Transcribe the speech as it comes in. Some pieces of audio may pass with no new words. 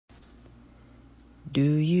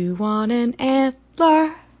Do you want an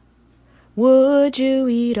antler? Would you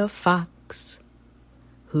eat a fox?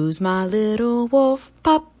 Who's my little wolf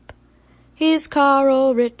pup? He's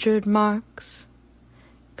Carl Richard Marx.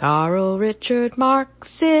 Carl Richard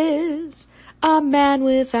Marx is a man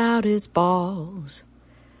without his balls.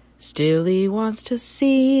 Still he wants to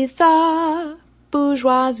see the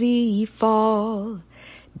bourgeoisie fall.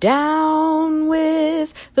 Down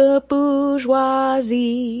with the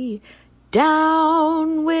bourgeoisie.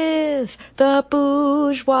 Down with the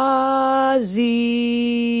bourgeoisie.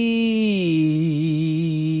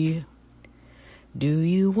 Do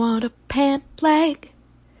you want a pant leg?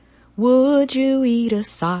 Would you eat a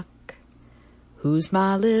sock? Who's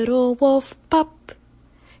my little wolf pup?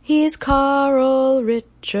 He's Carl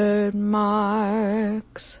Richard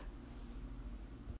Marx.